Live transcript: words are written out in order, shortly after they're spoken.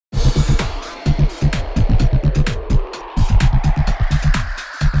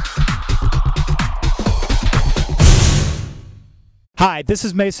Hi, this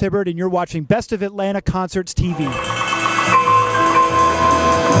is Mace Hibbard, and you're watching Best of Atlanta Concerts TV.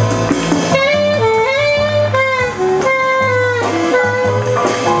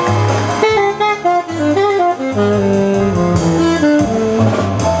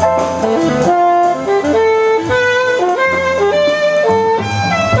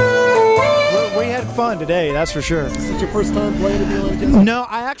 We had fun today, that's for sure. Is this your first time playing at the Atlanta Concerts? No,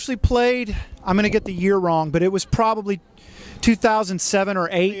 I actually played, I'm going to get the year wrong, but it was probably 2007 or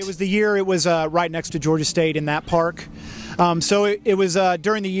 8. It was the year it was right next to Georgia State in that park. So it was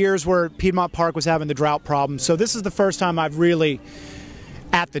during the years where Piedmont Park was having the drought problem. So this is the first time I've really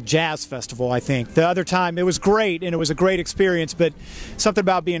at the jazz festival, I think. The other time it was great and it was a great experience, but something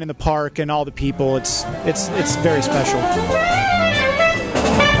about being in the park and all the people, it's very special.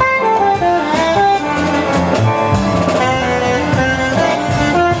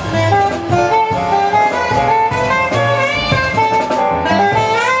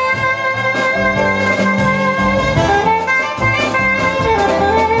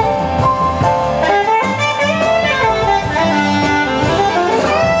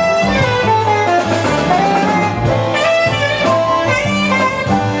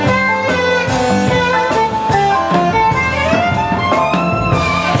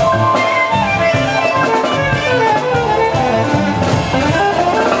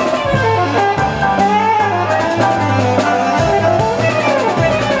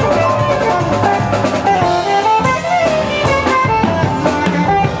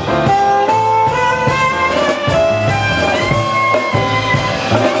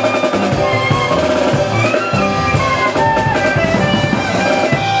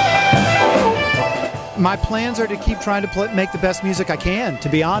 My plans are to keep trying to make the best music I can, to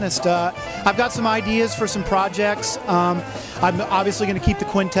be honest. I've got some ideas for some projects. I'm obviously going to keep the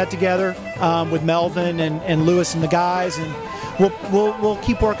quintet together with Melvin and Lewis and the guys, and we'll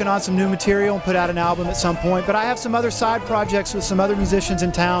keep working on some new material and put out an album at some point. But I have some other side projects with some other musicians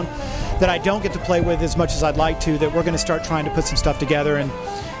in town that I don't get to play with as much as I'd like to, that we're going to start trying to put some stuff together and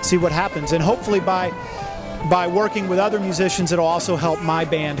see what happens. And hopefully by working with other musicians, it'll also help my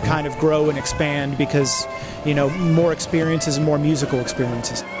band kind of grow and expand because, you know, more experiences and more musical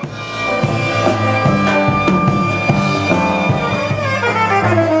experiences.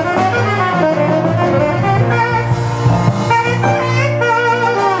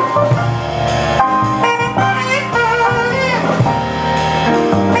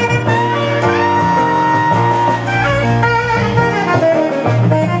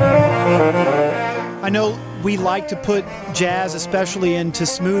 I know we like to put jazz especially into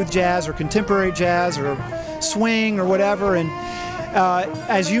smooth jazz or contemporary jazz or swing or whatever, and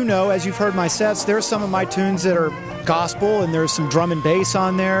as you know, as you've heard my sets, there's some of my tunes that are gospel, and there's some drum and bass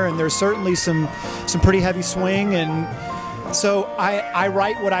on there, and there's certainly some pretty heavy swing, and so I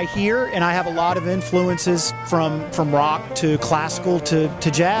write what I hear, and I have a lot of influences from rock to classical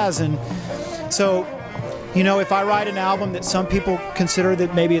to jazz, and so, you know, if I write an album that some people consider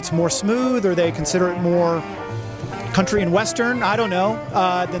that maybe it's more smooth or they consider it more country and western, I don't know,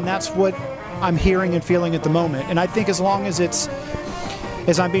 then that's what I'm hearing and feeling at the moment. And I think as long as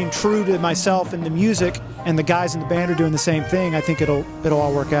I'm being true to myself and the music, and the guys in the band are doing the same thing, I think it'll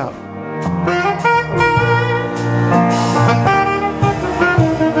all work out.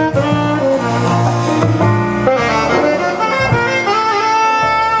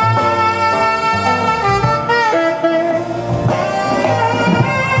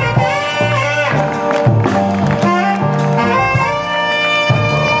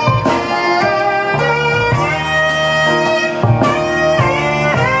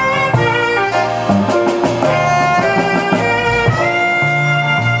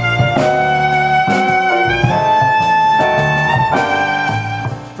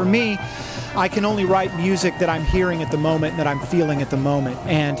 I can only write music that I'm hearing at the moment and that I'm feeling at the moment.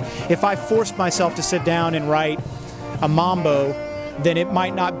 And if I forced myself to sit down and write a mambo, then it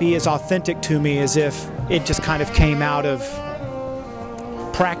might not be as authentic to me as if it just kind of came out of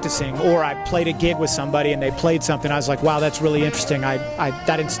practicing, or I played a gig with somebody and they played something. I was like, wow, that's really interesting.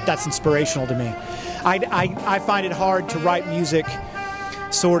 That's inspirational to me. I find it hard to write music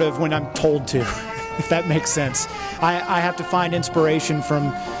sort of when I'm told to, if that makes sense. I have to find inspiration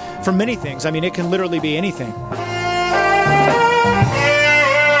from many things. I mean, it can literally be anything.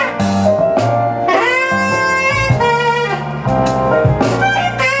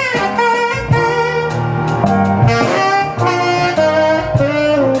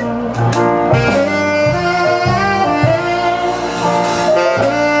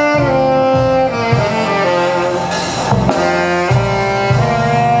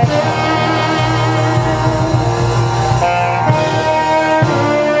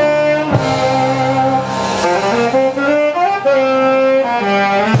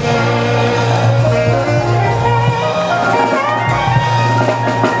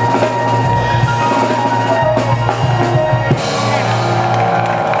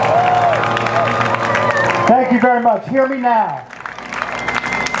 Thank you very much. Hear me now.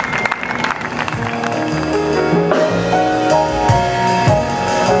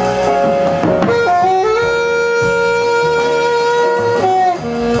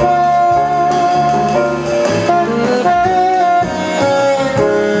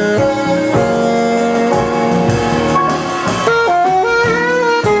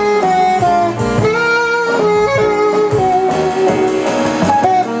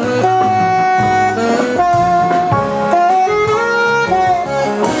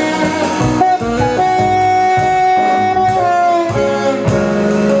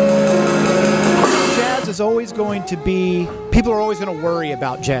 People are always going to worry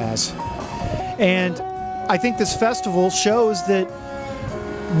about jazz. And I think this festival shows that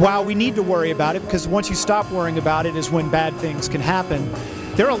while we need to worry about it, because once you stop worrying about it is when bad things can happen,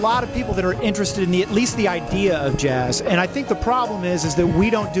 there are a lot of people that are interested in at least the idea of jazz. And I think the problem is that we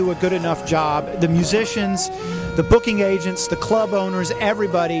don't do a good enough job, the musicians, the booking agents, the club owners,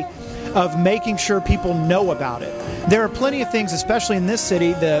 everybody, of making sure people know about it. There are plenty of things, especially in this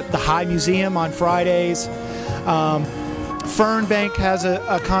city, the High Museum on Fridays, Fernbank has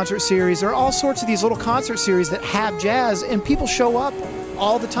a concert series. There are all sorts of these little concert series that have jazz, and people show up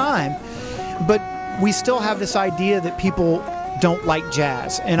all the time. But we still have this idea that people don't like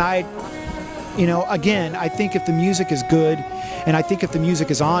jazz. And again, I think if the music is good, and I think if the music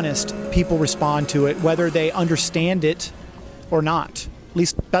is honest, people respond to it, whether they understand it or not. At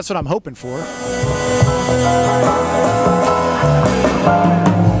least that's what I'm hoping for.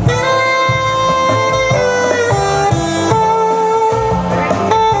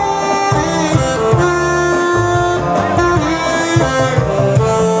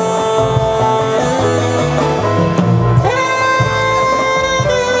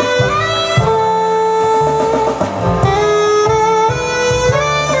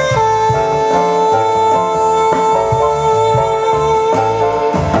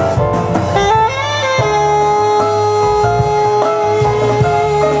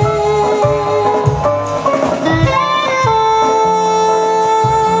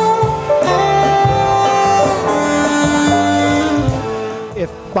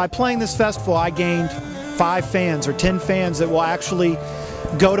 By playing this festival, I gained 5 fans or 10 fans that will actually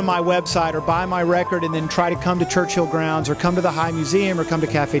go to my website or buy my record and then try to come to Churchill Grounds or come to the High Museum or come to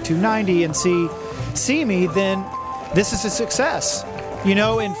Cafe 290 and see me, then this is a success.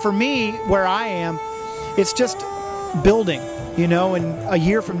 And for me, where I am, it's just building, and a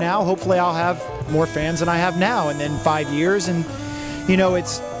year from now, hopefully I'll have more fans than I have now, and then 5 years, and,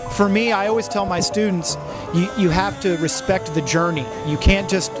 it's, for me, I always tell my students, you have to respect the journey. You can't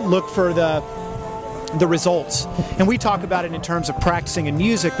just look for the results. And we talk about it in terms of practicing in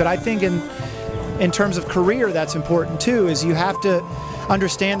music, but I think in terms of career, that's important too, is you have to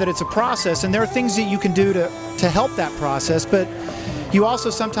understand that it's a process, and there are things that you can do to help that process, but you also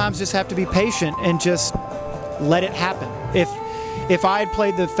sometimes just have to be patient and just let it happen. If I had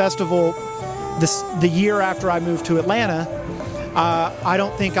played the festival the year after I moved to Atlanta, I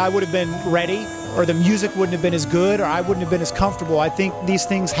don't think I would have been ready, or the music wouldn't have been as good, or I wouldn't have been as comfortable. I think these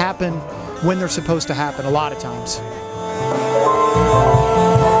things happen when they're supposed to happen a lot of times.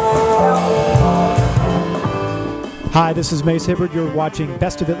 Hi, this is Mace Hibbard. You're watching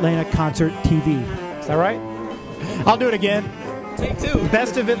Best of Atlanta Concert TV. Is that right? I'll do it again. Take 2.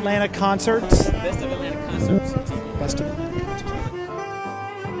 Best of Atlanta Concerts. Best of Atlanta Concerts TV. Best of Atlanta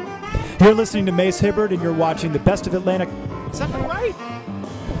Concerts. You're listening to Mace Hibbard, and you're watching the Best of Atlanta. Is that right?